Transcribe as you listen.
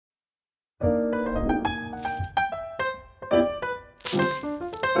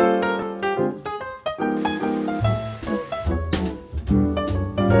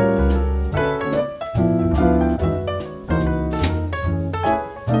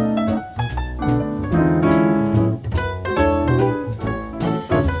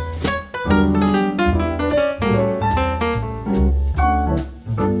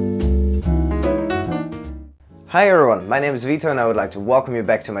Hi everyone, my name is Vito and I would like to welcome you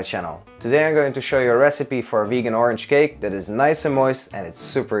back to my channel. Today I'm going to show you a recipe for a vegan orange cake that is nice and moist and it's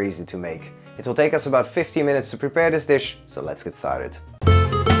super easy to make. It will take us about 15 minutes to prepare this dish, so let's get started.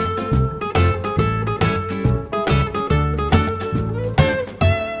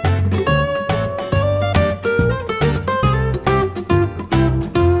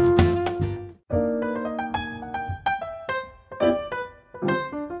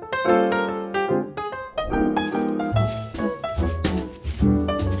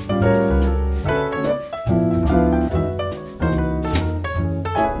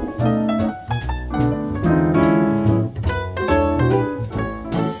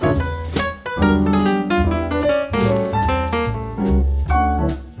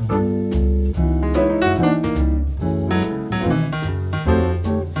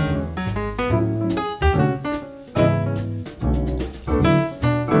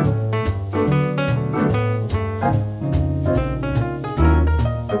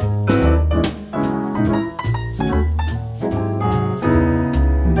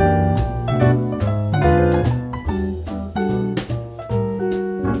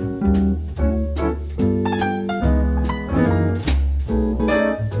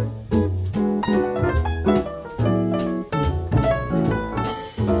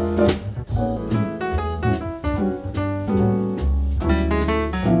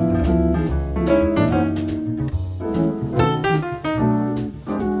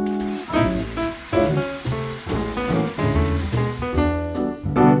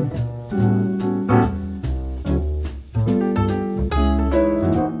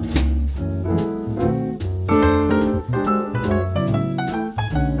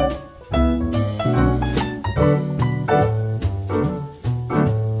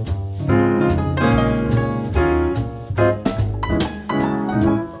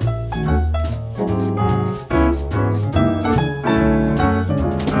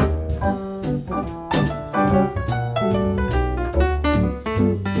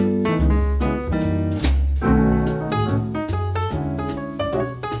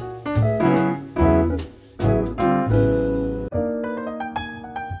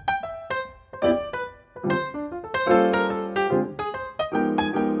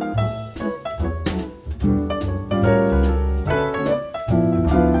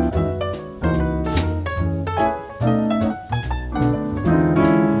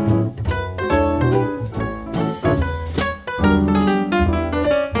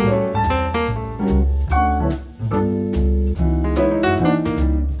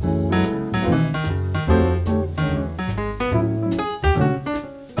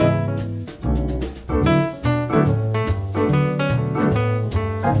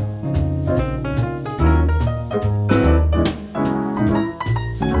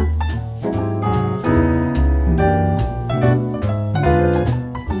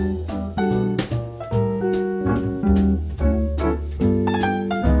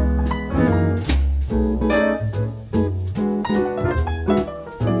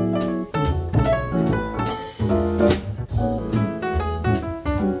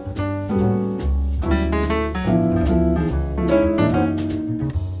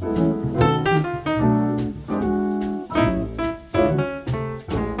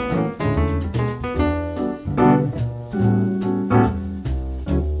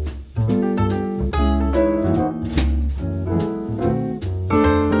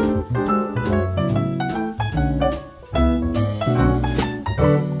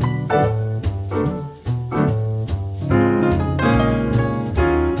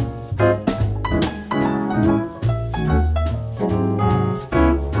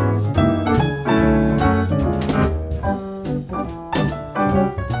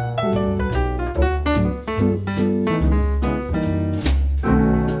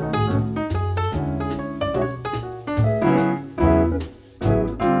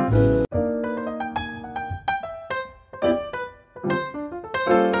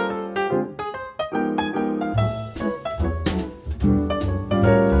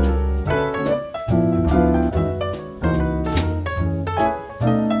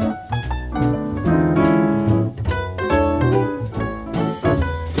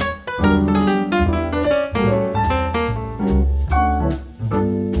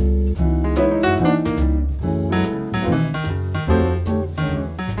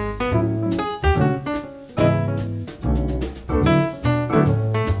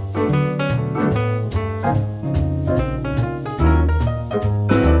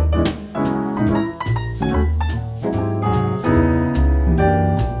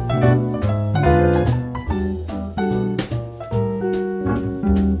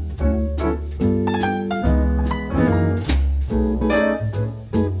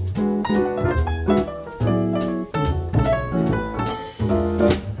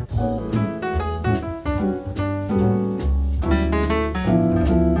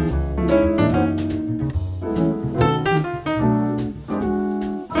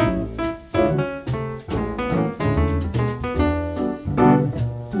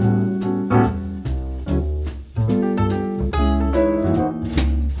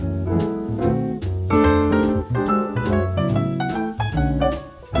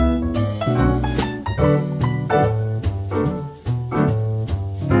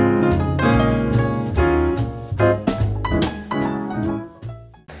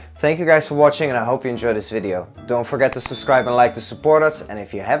 Thank you guys for watching, and I hope you enjoyed this video. Don't forget to subscribe and like to support us, and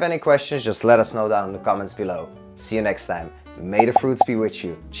if you have any questions, just let us know down in the comments below. See you next time. May the fruits be with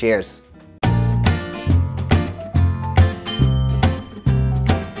you. Cheers!